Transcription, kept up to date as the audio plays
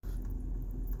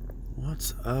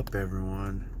What's up,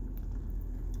 everyone?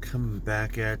 Coming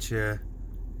back at you.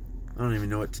 I don't even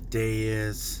know what today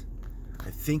is. I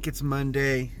think it's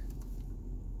Monday.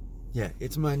 Yeah,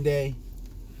 it's Monday.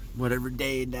 Whatever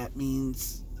day that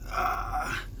means.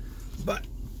 But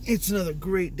it's another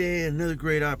great day, another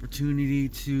great opportunity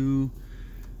to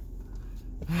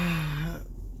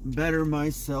better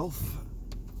myself,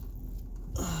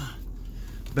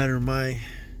 better my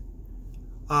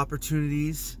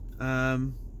opportunities.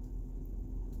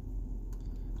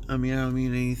 I don't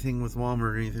mean anything with Walmart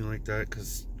or anything like that,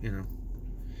 because, I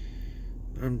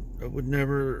would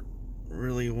never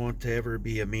really want to ever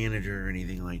be a manager or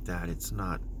anything like that. It's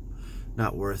not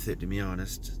worth it, to be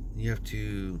honest. You have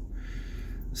to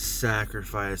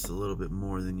sacrifice a little bit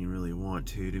more than you really want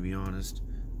to be honest.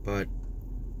 But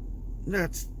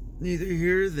that's neither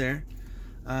here or there.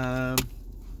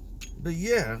 But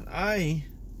yeah, I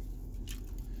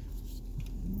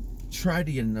tried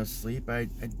to get enough sleep. I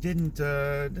didn't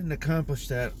accomplish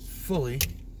that fully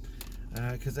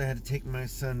because I had to take my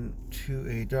son to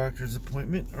a doctor's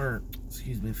appointment, or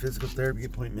physical therapy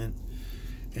appointment,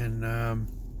 and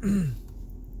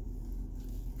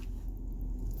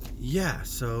yeah,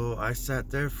 so I sat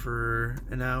there for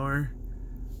an hour,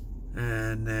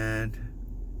 and then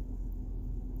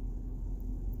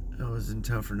I was in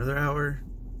town for another hour.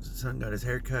 The son got his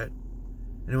hair cut,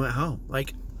 and he went home.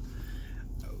 Like,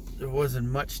 there wasn't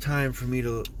much time for me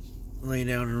to lay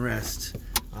down and rest.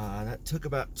 That took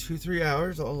about 2-3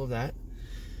 hours, all of that.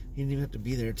 He didn't even have to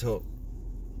be there till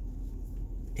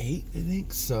 8, I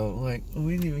think. So,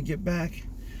 we didn't even get back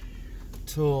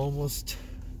till almost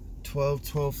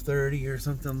 12:30 or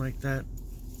something like that.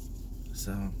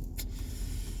 So,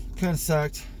 kind of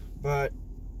sucked, but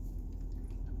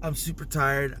I'm super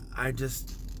tired. I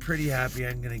just pretty happy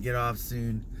I'm gonna get off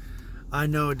soon. I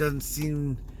know it doesn't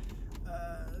seem,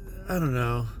 I don't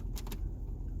know,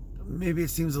 maybe it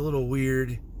seems a little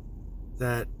weird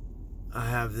that I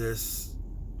have this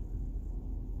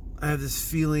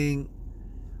feeling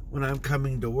when I'm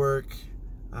coming to work,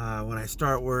 when I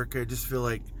start work. I just feel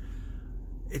like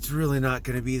it's really not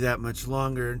going to be that much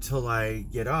longer until I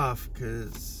get off,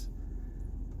 because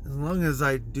as long as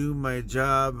I do my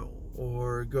job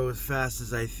or go as fast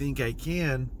as I think I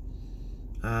can,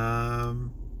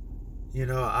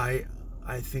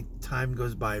 I think time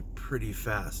goes by pretty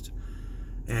fast.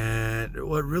 And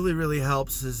what really, really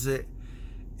helps is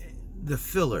the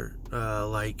filler,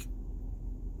 if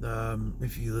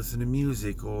you listen to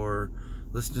music, or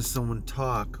listen to someone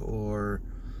talk, or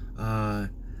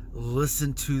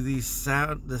listen to the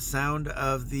sound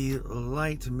of the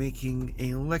light making an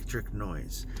electric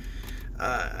noise.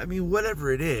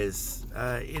 Whatever it is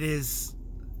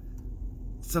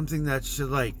something that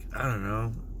should, I don't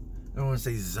know, I don't want to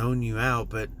say zone you out,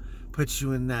 but put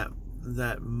you in that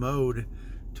mode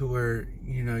to where,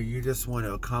 you just want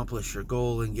to accomplish your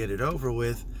goal and get it over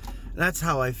with. That's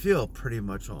how I feel pretty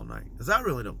much all night, because I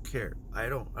really don't care. I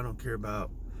don't care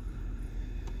about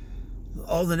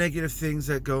all the negative things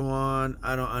that go on.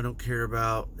 I don't care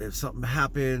about if something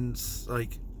happens. I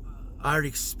already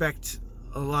expect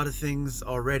a lot of things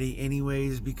already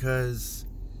anyways, because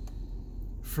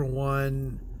for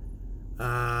one,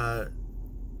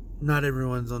 not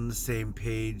everyone's on the same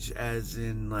page, as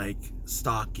in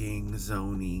stocking,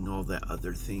 zoning, all the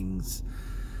other things,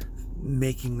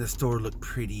 making the store look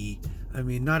pretty.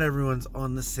 Not everyone's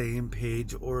on the same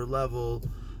page or level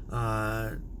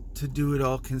to do it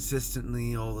all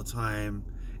consistently all the time.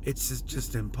 It's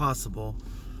just impossible.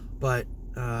 But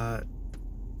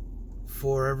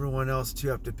for everyone else to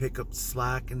have to pick up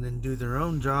slack and then do their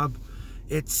own job,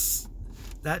 that's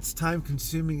time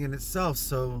consuming in itself.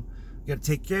 So you got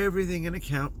to take everything in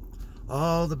account,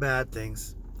 all the bad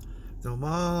things, throw them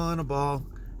all on a ball,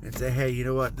 and say, hey, you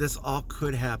know what? This all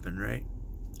could happen, right?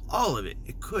 All of it.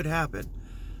 It could happen.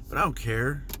 But I don't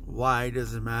care. Why?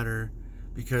 Doesn't matter.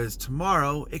 Because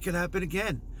tomorrow it could happen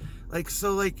again. It's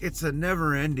a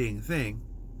never-ending thing.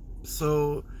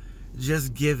 So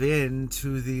just give in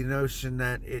to the notion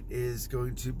that it is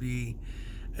going to be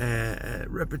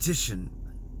repetition.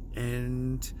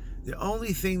 And the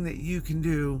only thing that you can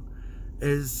do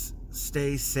is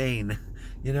stay sane,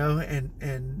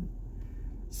 and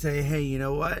say, hey, you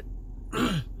know what?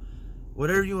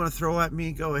 Whatever you want to throw at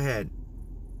me, go ahead.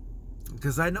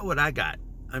 Because I know what I got.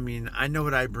 I know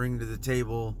what I bring to the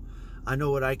table. I know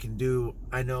what I can do.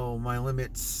 I know my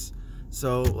limits.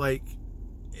 So,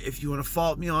 if you want to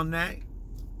fault me on that,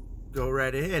 go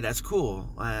right ahead. That's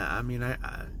cool. I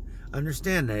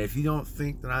understand that. If you don't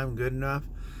think that I'm good enough,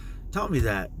 tell me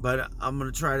that. But I'm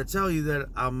going to try to tell you that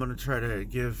I'm going to try to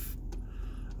give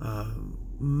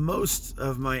most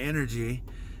of my energy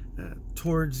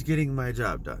towards getting my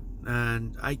job done,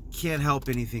 and I can't help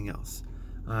anything else.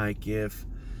 Like if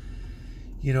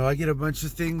I get a bunch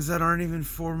of things that aren't even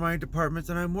for my department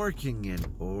that I'm working in,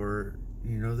 or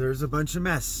there's a bunch of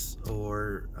mess,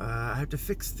 or I have to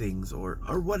fix things, or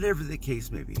whatever the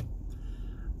case may be.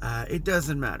 It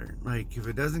doesn't matter. Like if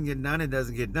it doesn't get done, it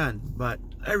doesn't get done. But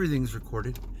everything's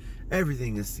recorded,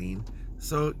 everything is seen,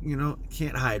 so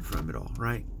can't hide from it all,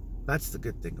 right? That's the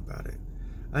good thing about it.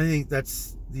 I think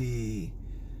that's it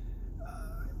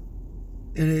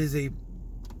is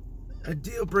a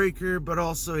deal breaker, but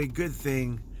also a good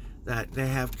thing that they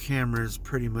have cameras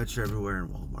pretty much everywhere in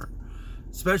Walmart,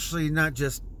 especially not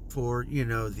just for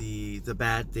the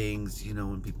bad things,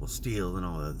 when people steal and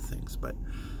all other things, but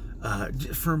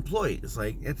for employees,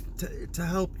 like to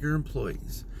help your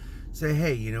employees. Say,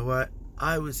 hey, you know what,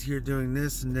 I was here doing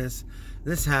this and this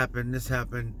happened,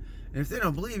 and if they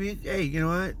don't believe you, hey, you know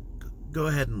what, go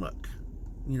ahead and look.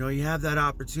 You have that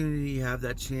opportunity, you have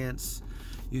that chance,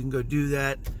 you can go do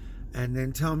that, and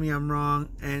then tell me I'm wrong,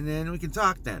 and then we can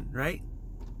talk then, right?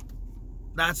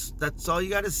 That's all you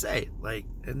got to say. Like,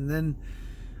 and then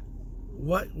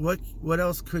what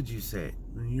else could you say?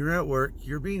 When you're at work,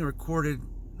 you're being recorded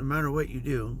no matter what you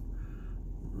do,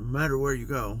 no matter where you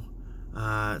go.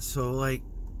 So like,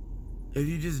 if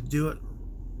you just do it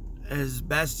as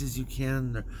best as you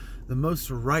can, the most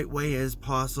right way as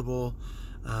possible,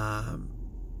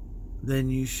 then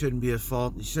you shouldn't be at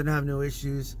fault. You shouldn't have no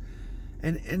issues.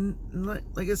 And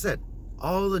like I said,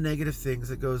 all the negative things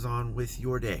that goes on with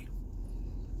your day,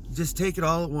 just take it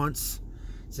all at once.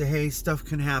 Say, hey, stuff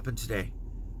can happen today,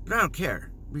 but I don't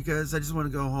care, because I just want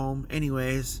to go home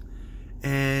anyways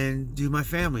and do my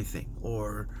family thing,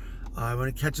 or I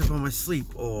want to catch up on my sleep,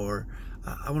 or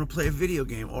I want to play a video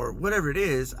game, or whatever it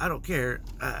is. I don't care.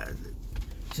 I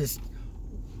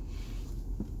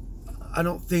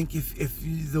don't think if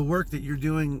the work that you're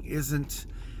doing isn't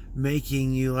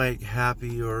making you like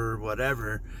happy or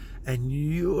whatever, and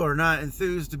you are not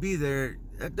enthused to be there,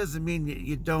 that doesn't mean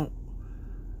you don't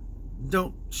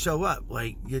show up.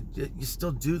 Like you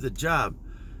still do the job,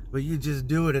 but you just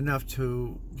do it enough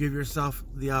to give yourself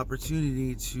the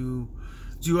opportunity to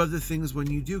do other things when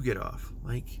you do get off.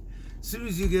 Like as soon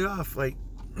as you get off, like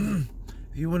if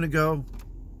you want to go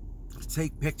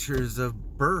take pictures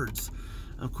of birds,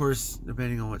 of course,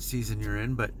 depending on what season you're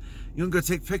in, but you can go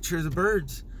take pictures of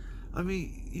birds. I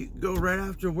mean, you go right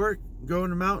after work, go in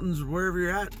the mountains, wherever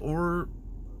you're at, or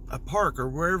a park, or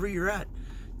wherever you're at,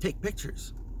 take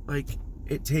pictures. Like,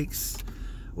 it takes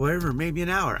whatever, maybe an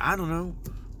hour, I don't know,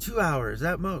 2 hours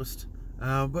at most.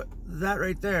 But that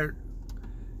right there,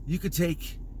 you could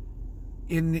take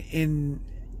in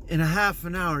a half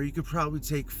an hour, you could probably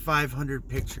take 500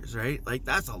 pictures, right? Like,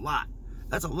 that's a lot.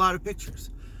 That's a lot of pictures.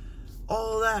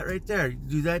 All of that right there, you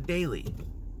do that daily,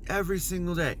 every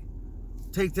single day.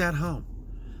 Take that home.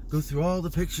 Go through all the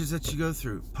pictures that you go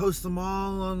through. Post them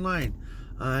all online.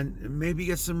 And maybe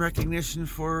get some recognition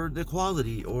for the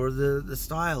quality, or the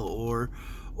style, or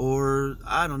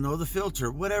I don't know, the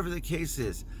filter, whatever the case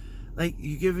is. Like,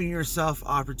 you're giving yourself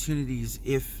opportunities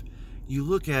if you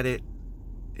look at it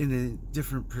in a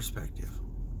different perspective.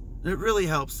 It really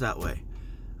helps that way.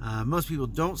 Most people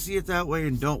don't see it that way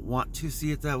and don't want to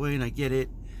see it that way, and I get it.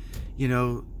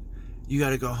 You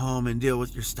got to go home and deal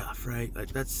with your stuff, right?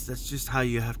 Like that's just how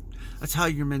that's how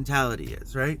your mentality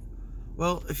is, right?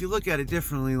 Well, if you look at it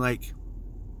differently, like,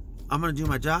 I'm going to do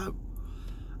my job,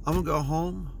 I'm going to go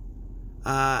home.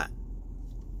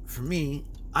 For me,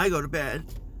 I go to bed,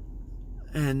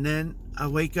 and then I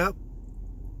wake up,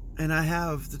 and I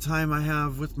have the time I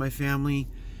have with my family,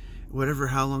 whatever,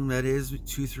 how long that is,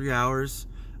 2-3 hours,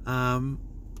 and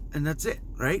that's it,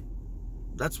 right?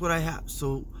 That's what I have.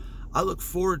 So I look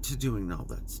forward to doing all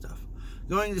that stuff.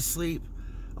 Going to sleep,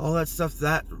 all that stuff,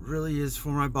 that really is for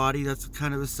my body. That's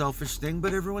kind of a selfish thing,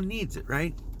 but everyone needs it,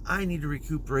 right? I need to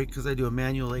recuperate because I do a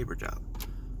manual labor job.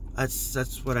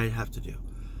 That's what I have to do.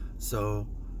 So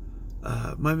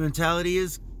my mentality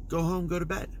is go home, go to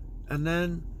bed, and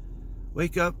then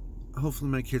wake up.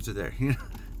 Hopefully my kids are there,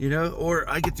 or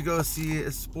I get to go see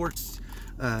a sports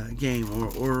game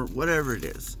or whatever it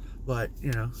is. But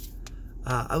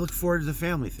I look forward to the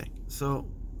family thing. So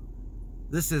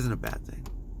this isn't a bad thing.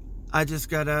 I just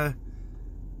gotta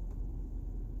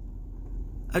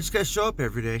show up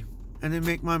every day and then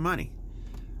make my money.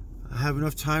 I have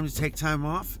enough time to take time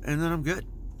off, and then I'm good.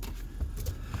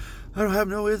 I don't have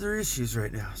no other issues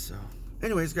right now. So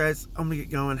anyways, guys, I'm gonna get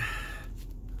going.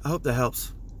 I hope that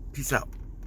helps. Peace out.